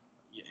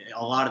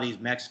lot of these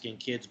Mexican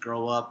kids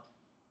grow up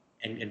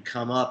and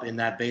come up in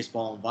that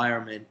baseball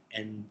environment.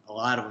 And a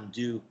lot of them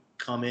do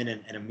come in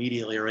and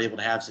immediately are able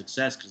to have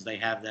success because they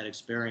have that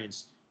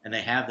experience and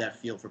they have that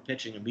feel for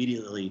pitching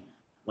immediately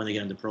when they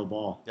get into pro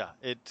ball. Yeah,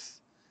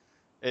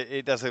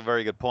 that's a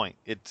very good point.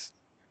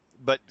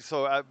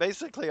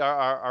 Basically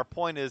our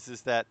point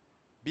is that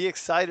be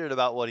excited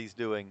about what he's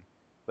doing,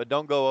 but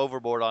don't go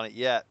overboard on it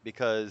yet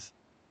because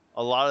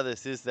a lot of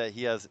this is that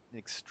he has an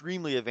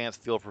extremely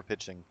advanced feel for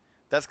pitching.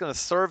 That's going to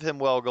serve him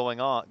well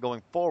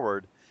going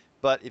forward.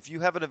 But if you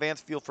have an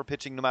advanced feel for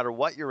pitching, no matter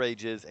what your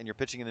age is, and you're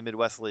pitching in the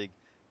Midwest League,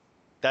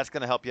 that's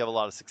going to help you have a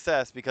lot of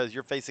success because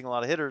you're facing a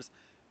lot of hitters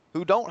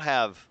who don't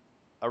have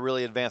a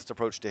really advanced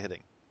approach to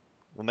hitting.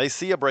 When they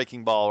see a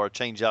breaking ball or a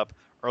changeup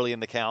early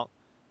in the count,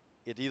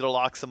 it either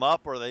locks them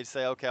up or they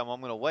say, okay, I'm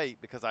going to wait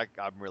because I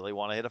really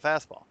want to hit a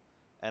fastball.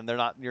 And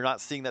you're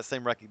not seeing that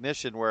same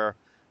recognition where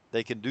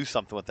they can do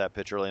something with that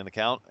pitch early in the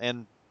count.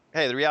 And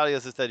hey, the reality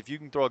is that if you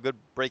can throw a good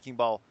breaking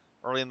ball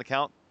early in the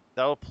count,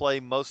 that'll play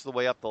most of the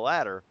way up the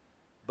ladder,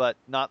 but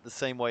not the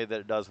same way that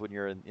it does when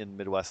you're in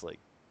Midwest League.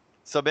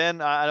 So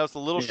Ben, I know it's a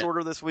little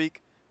shorter this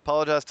week.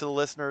 Apologize to the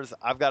listeners.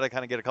 I've got to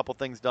kind of get a couple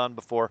things done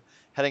before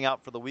heading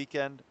out for the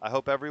weekend. I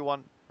hope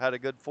everyone had a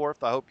good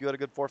 4th. I hope you had a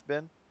good 4th,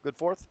 Ben. Good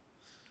 4th?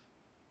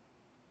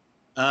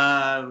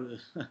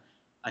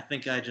 I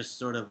think I just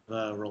sort of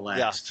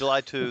relaxed. Yeah,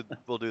 July 2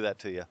 will do that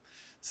to you.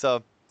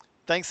 So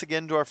thanks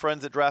again to our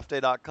friends at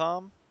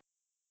draftday.com.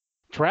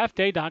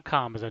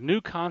 DraftDay.com is a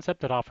new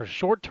concept that offers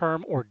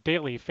short-term or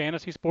daily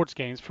fantasy sports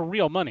games for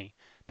real money.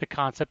 The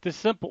concept is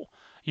simple.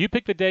 You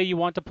pick the day you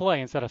want to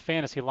play instead of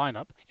fantasy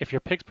lineup. If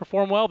your picks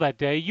perform well that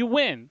day, you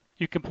win.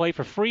 You can play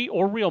for free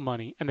or real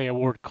money, and they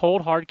award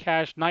cold hard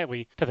cash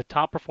nightly to the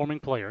top performing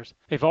players.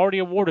 They've already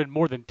awarded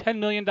more than $10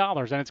 million,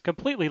 and it's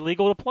completely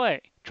legal to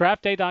play.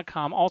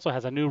 DraftDay.com also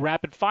has a new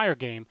rapid fire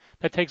game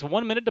that takes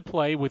 1 minute to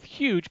play with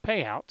huge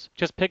payouts.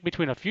 Just pick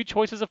between a few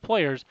choices of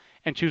players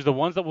and choose the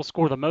ones that will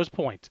score the most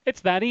points. It's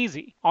that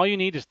easy. All you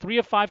need is 3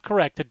 of 5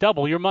 correct to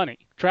double your money.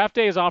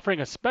 DraftDay is offering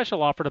a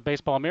special offer to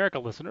Baseball America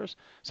listeners,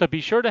 so be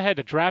sure to head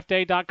to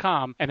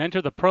DraftDay.com and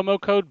enter the promo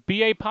code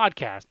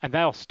BAPodcast, and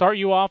that'll start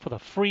you off with a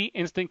free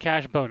instant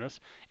cash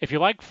bonus. If you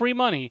like free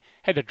money,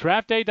 head to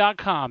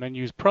DraftDay.com and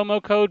use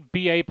promo code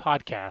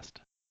BAPodcast.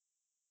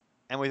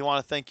 And we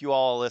want to thank you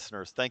all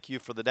listeners. Thank you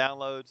for the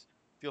downloads.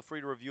 Feel free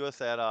to review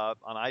us on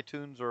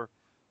iTunes or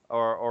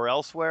or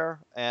elsewhere.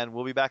 And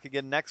we'll be back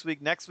again next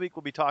week. Next week,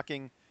 we'll be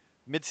talking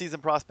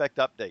midseason prospect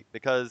update,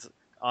 because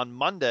on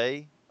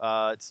Monday,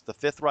 it's the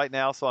 5th right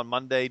now, so on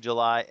Monday,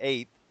 July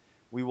 8th,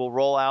 we will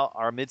roll out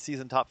our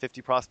midseason top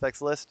 50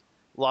 prospects list.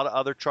 A lot of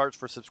other charts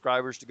for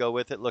subscribers to go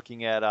with it,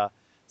 looking at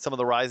some of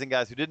the rising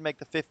guys who didn't make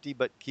the 50,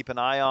 but keep an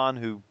eye on,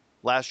 who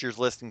last year's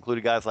list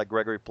included guys like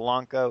Gregory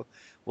Polanco.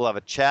 We'll have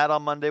a chat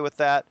on Monday with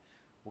that.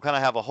 We'll kind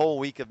of have a whole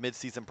week of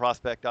midseason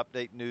prospect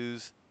update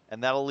news,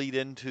 and that'll lead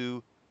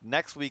into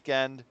next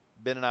weekend.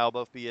 Ben and I will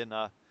both be in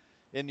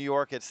New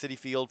York at Citi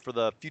Field for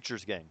the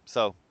Futures game.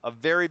 So a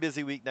very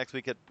busy week next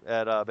week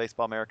at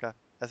Baseball America,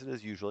 as it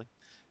is usually.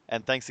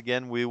 And thanks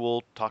again. We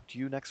will talk to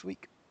you next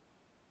week.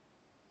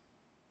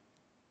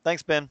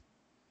 Thanks, Ben.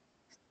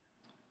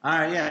 All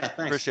right, yeah, thanks.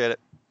 Appreciate it.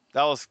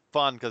 That was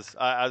fun, because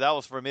that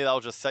was, for me, that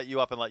was just set you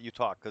up and let you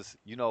talk, because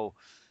you know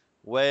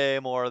way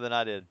more than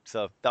I did.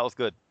 So that was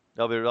good.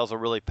 That was a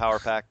really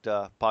power-packed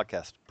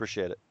podcast.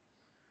 Appreciate it.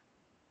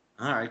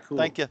 All right, cool.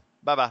 Thank you.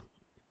 Bye-bye.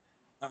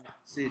 All right,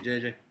 see you,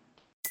 JJ.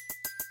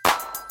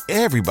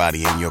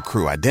 Everybody in your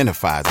crew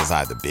identifies as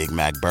either Big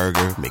Mac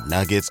Burger,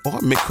 McNuggets, or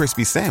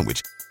McCrispy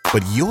Sandwich.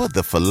 But you're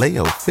the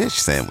Filet-O-Fish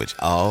Sandwich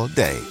all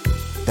day.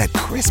 That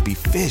crispy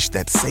fish,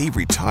 that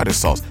savory tartar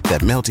sauce,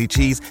 that melty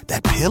cheese,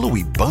 that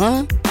pillowy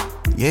bun.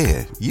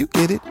 Yeah, you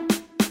get it.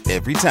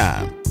 Every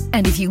time.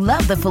 And if you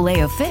love the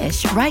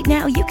Filet-O-Fish, right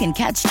now you can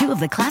catch 2 of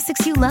the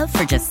classics you love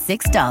for just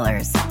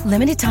 $6.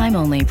 Limited time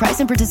only. Price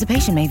and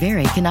participation may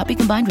vary. Cannot be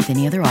combined with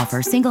any other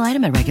offer. Single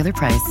item at regular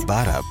price.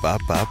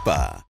 Ba-da-ba-ba-ba.